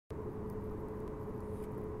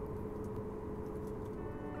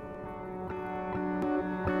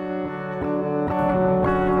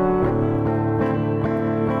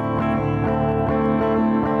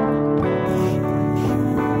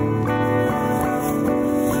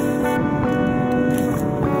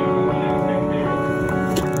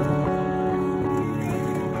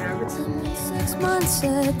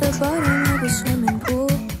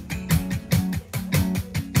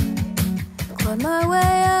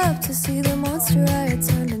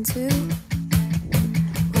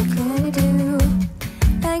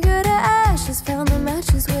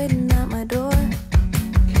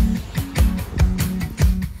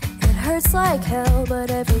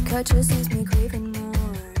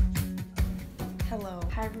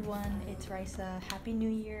Hi everyone, it's Risa. Happy New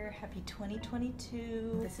Year, happy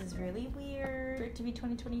 2022. This is really weird for it to be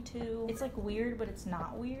 2022. It's like weird, but it's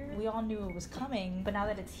not weird. We all knew it was coming, but now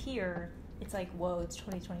that it's here, it's like, whoa, it's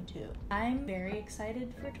 2022. I'm very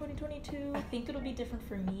excited for 2022. I think it'll be different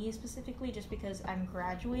for me specifically just because I'm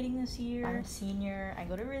graduating this year. I'm a senior, I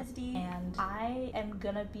go to RISD, and I am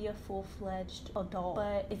gonna be a full-fledged adult.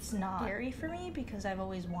 But it's not scary for me because I've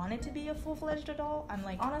always wanted to be a full-fledged adult. I'm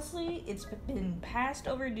like, honestly, it's been past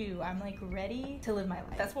overdue. I'm like ready to live my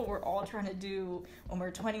life. That's what we're all trying to do when we're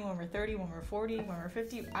 20, when we're 30, when we're 40, when we're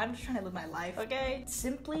 50. I'm just trying to live my life, okay?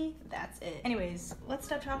 Simply, that's it. Anyways, let's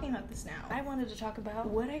stop talking about this now. I wanted to talk about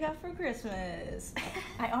what I got for Christmas.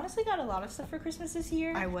 I honestly got a lot of stuff for Christmas this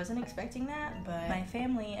year. I wasn't expecting that, but my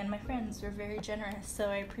family and my friends were very generous, so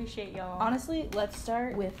I appreciate y'all. Honestly, let's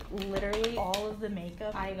start with literally all of the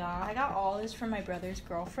makeup I got. I got all this from my brother's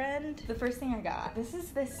girlfriend. The first thing I got, this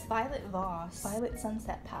is this Violet Voss Violet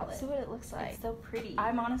Sunset palette. See what it looks like. It's so pretty.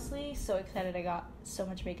 I'm honestly so excited I got so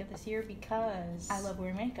much makeup this year because I love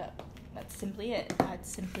wearing makeup. That's simply it. That's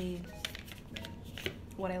simply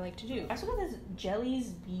what I like to do. I also got this Jelly's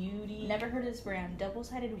Beauty, never heard of this brand,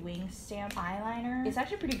 double-sided wing stamp eyeliner. It's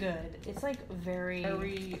actually pretty good. It's like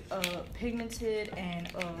very pigmented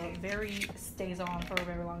and very stays on for a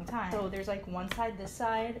very long time. So there's like one side, this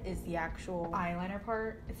side is the actual eyeliner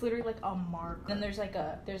part. It's literally like a mark. Then there's like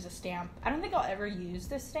there's a stamp. I don't think I'll ever use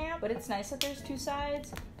this stamp, but it's nice that there's two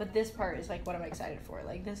sides. But this part is like what I'm excited for.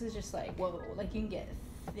 Like this is just like, whoa, like you can get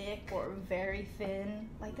thick or very thin,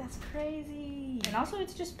 like that's crazy. And also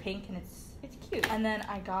it's just pink and it's cute. And then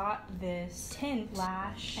I got this tint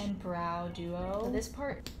lash and brow duo. So this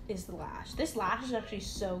part is the lash. This lash is actually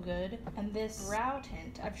so good, and this brow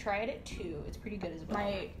tint, I've tried it too. It's pretty good as well.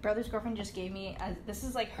 My brother's girlfriend just gave me this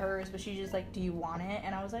is like hers, but she just like, do you want it?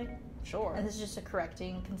 And I was like, sure. And this is just a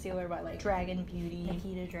correcting concealer by like Dragon Beauty,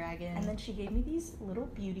 Nikita Dragon. And then she gave me these little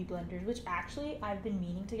beauty blenders, which actually I've been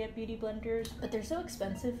meaning to get beauty blenders, but they're so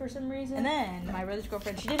expensive for some reason. And then my brother's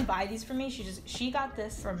girlfriend, she didn't buy these for me. She got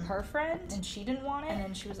this from her friend and she didn't want it. And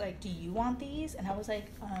then she was like, do you want these? And I was like,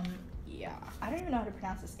 yeah. I don't even know how to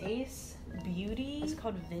pronounce this. Ace Beauty. It's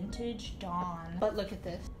called Vintage Dawn. But look at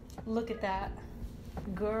this. Look at that.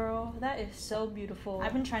 Girl, that is so beautiful.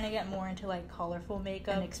 I've been trying to get more into like colorful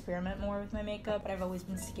makeup and experiment more with my makeup, but I've always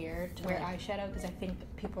been scared to wear eyeshadow because I think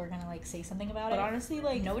people are gonna like say something about it. But honestly,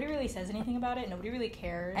 like nobody really says anything about it. Nobody really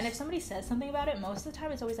cares. And if somebody says something about it, most of the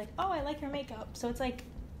time it's always like, oh, I like your makeup. So it's like,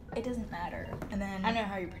 it doesn't matter. And then, I don't know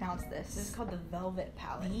how you pronounce this. This is called the Velvet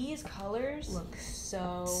Palette. These colors look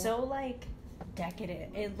so like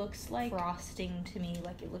decadent. It looks like frosting to me.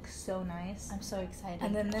 Like it looks so nice. I'm so excited.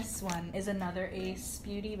 And then this one is another Ace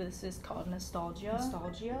Beauty, but this is called Nostalgia.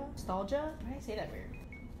 Nostalgia? Why did I say that weird?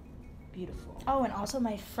 Beautiful. Oh, and also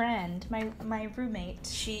my friend, my roommate,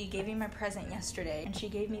 she gave me my present yesterday, and she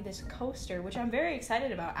gave me this coaster, which I'm very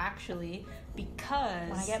excited about actually, because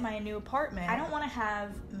when I get my new apartment, I don't want to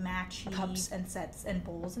have matchy cups and sets and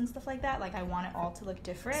bowls and stuff like that. Like I want it all to look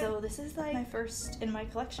different. So this is like my first in my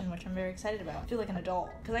collection, which I'm very excited about. I feel like an adult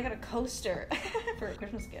because I got a coaster for a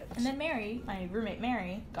Christmas gift. And then Mary, my roommate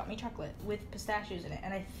Mary, got me chocolate with pistachios in it,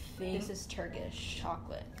 and I think this is Turkish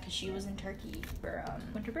chocolate because she was in Turkey for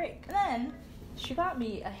winter break. And then she got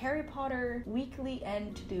me a Harry Potter weekly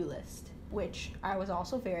end to-do list, which I was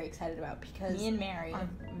also very excited about because me and Mary are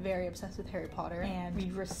very obsessed with Harry Potter and we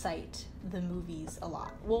recite the movies a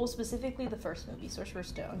lot. Well, specifically the first movie, Sorcerer's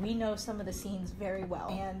Stone. We know some of the scenes very well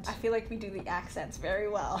and I feel like we do the accents very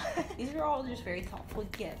well. These are all just very thoughtful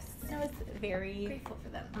gifts. I was very grateful for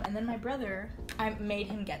them. And then my brother, I made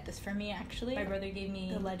him get this for me actually. My brother gave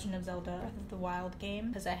me the Legend of Zelda Breath of the Wild game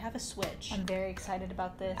because I have a Switch. I'm very excited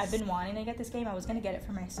about this. I've been wanting to get this game. I was gonna get it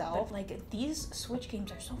for myself. But like these Switch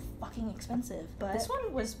games are so fucking expensive. But this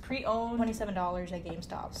one was pre-owned, $27 at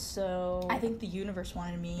GameStop. So I think the universe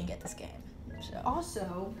wanted me to get this game. So.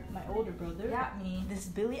 Also, my older brother got me this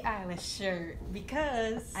Billie Eilish shirt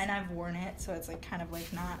because, and I've worn it, so it's like kind of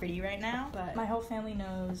like not pretty right now, but my whole family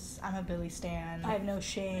knows I'm a Billie stan. I have no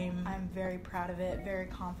shame. I'm very proud of it, very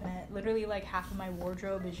confident. Literally like half of my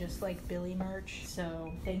wardrobe is just like Billie merch.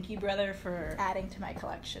 So thank you, brother, for adding to my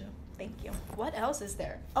collection. Thank you. What else is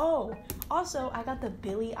there? Oh, also, I got the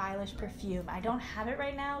Billie Eilish perfume. I don't have it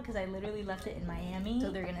right now because I literally left it in Miami, so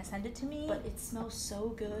they're gonna send it to me, but it smells so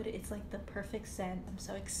good. It's like the perfect scent. I'm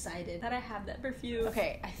so excited that I have that perfume.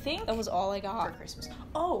 Okay, I think that was all I got for Christmas.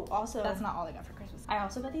 Oh, also, that's not all I got for Christmas. I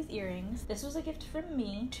also got these earrings. This was a gift from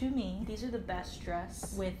me to me. These are the best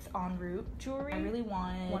dress with en route jewelry. I really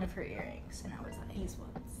wanted one of her earrings, and I was like, these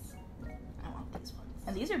ones. I want these ones.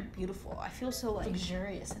 And these are beautiful. I feel so like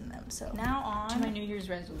luxurious in them. So now on to my New Year's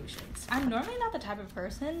resolutions. I'm normally not the type of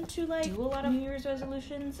person to like do a lot of New Year's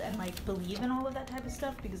resolutions and like believe in all of that type of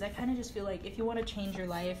stuff, because I kind of just feel like if you want to change your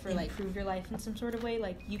life or like improve your life in some sort of way,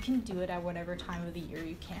 like you can do it at whatever time of the year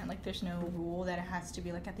you can. Like there's no rule that it has to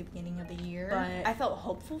be like at the beginning of the year. But I felt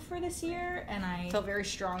hopeful for this year and I felt very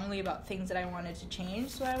strongly about things that I wanted to change.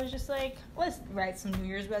 So I was just like, let's write some New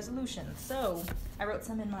Year's resolutions. So I wrote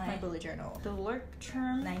some in my bullet journal. The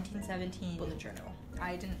Lurkterm 1917 bullet journal.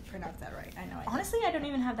 I didn't pronounce that right. I know. Honestly, I don't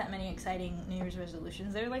even have that many exciting New Year's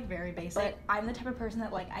resolutions. They're like very basic. But I'm the type of person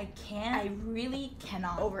that like I really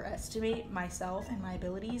cannot overestimate myself and my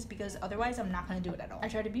abilities, because otherwise I'm not going to do it at all. I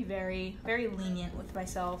try to be very, very lenient with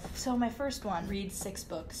myself. So my first one, read 6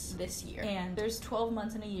 books this year. And there's 12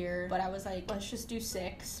 months in a year, but I was like, let's just do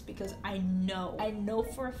 6, because I know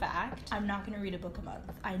for a fact I'm not going to read a book a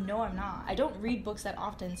month. I know I'm not. I don't read books that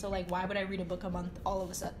often, so like why would I read a book a month all of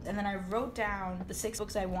a sudden? And then I wrote down the 6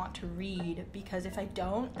 books I want to read, because if I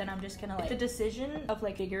don't, then I'm just gonna like, the decision of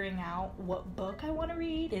like figuring out what book I want to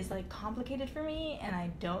read is like complicated for me and I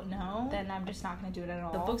don't know, then I'm just not gonna do it at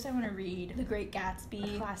all. The books I want to read: The Great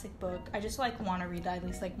Gatsby, classic book. I just like want to read at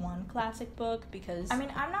least like one classic book, because I mean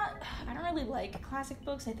I don't really like classic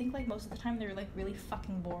books. I think like most of the time they're like really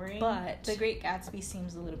fucking boring, but The Great Gatsby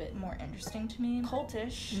seems a little bit more interesting to me.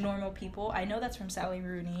 Cultish, Normal People. I know that's from Sally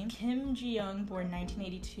Rooney. Kim Ji-young, born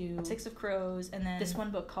 1982. Six of Crows, and then this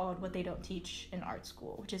one book called What They Don't Teach in Art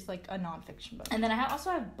School, which is like a nonfiction book. And then I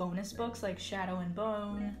also have bonus books like Shadow and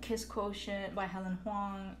Bone, Kiss Quotient by Helen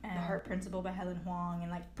Huang, and The Heart Principle by Helen Huang,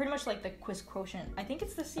 and like pretty much like the Kiss Quotient. I think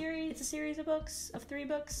it's a series of books, of 3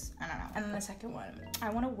 books. I don't know. And then the second one, I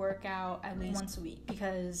want to work out at least once a week,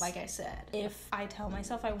 because like I said, if I tell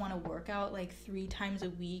myself I want to work out like 3 times a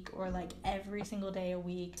week or like every single day a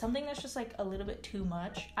week, something that's just like a little bit too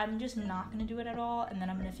much, I'm just not gonna do it at all, and then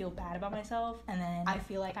I'm gonna feel bad about myself, and then I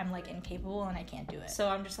feel like I'm like incapable and I can't do it. So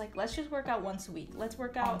I'm just like, let's just work out once a week. Let's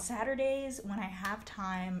work out on Saturdays when I have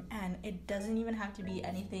time, and it doesn't even have to be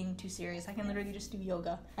anything too serious. I can literally just do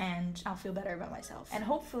yoga and I'll feel better about myself. And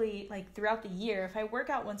hopefully like throughout the year, if I work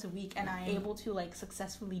out once a week and I'm able to like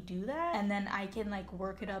successfully do that, and then I can like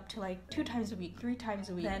work it up to like 2 times a week, 3 times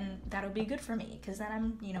a week, then that'll be good for me, because then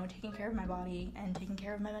I'm, you know, taking care of my body and taking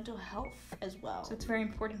care of my mental health as well. So it's very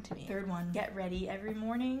important to me. Third one, get ready every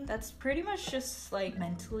morning. That's pretty much just like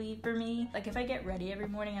mentally for me. Like if I get ready every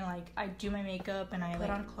morning and like I do my makeup and I put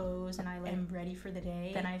on clothes and I like am ready for the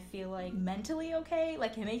day, then I feel like mentally okay.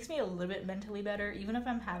 Like it makes me a little bit mentally better. Even if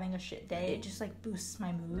I'm having a shit day, it just like boosts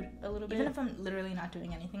my mood a little bit. Even if I'm literally not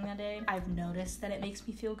doing anything that day, I've noticed that it makes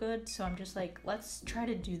me feel good. So I'm just like, let's try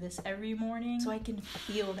to do this every morning so I can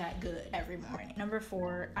feel that good every morning. Number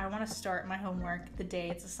 4, I want to start my homework the day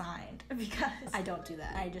it's assigned, because I don't do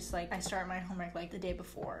that. I just like, I start my homework like the day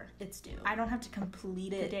before it's due. I don't have to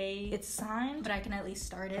complete it the day it's assigned, but I can at least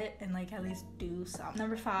start it and like at least do some.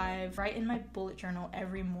 Number 5, write in my bullet journal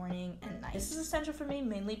every morning and night. This is essential for me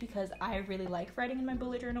mainly because I really like writing in my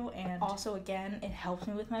bullet journal, and also again, it helps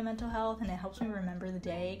me with my mental health and it helps me remember the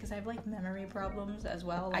day, because I have like memory problems as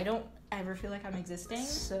well. I don't ever feel like I'm existing.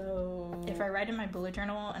 So if I write in my bullet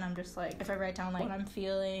journal and I'm just like, if I write down like what I'm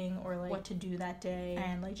feeling or like what to do that day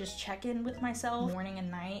and like just check in with myself morning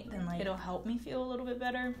and night, then like it'll help me feel a little bit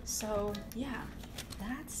better. So yeah,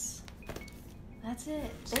 that's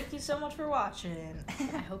it. Thank you so much for watching.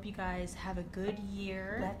 I hope you guys have a good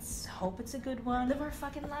year. Let's hope it's a good one. Live our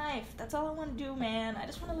fucking life. That's all I want to do, man. I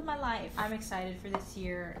just want to live my life. I'm excited for this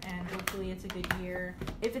year, and hopefully it's a good year.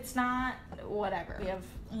 If it's not, whatever. We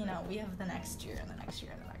have the next year and the next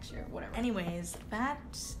year and the next year, whatever. Anyways, that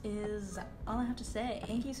is all I have to say.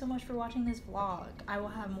 Thank you so much for watching this vlog. I will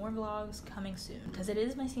have more vlogs coming soon, because it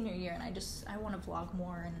is my senior year and I want to vlog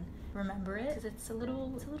more and remember it, because it's a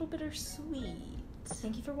little bittersweet.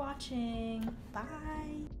 Thank you for watching.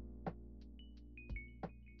 Bye.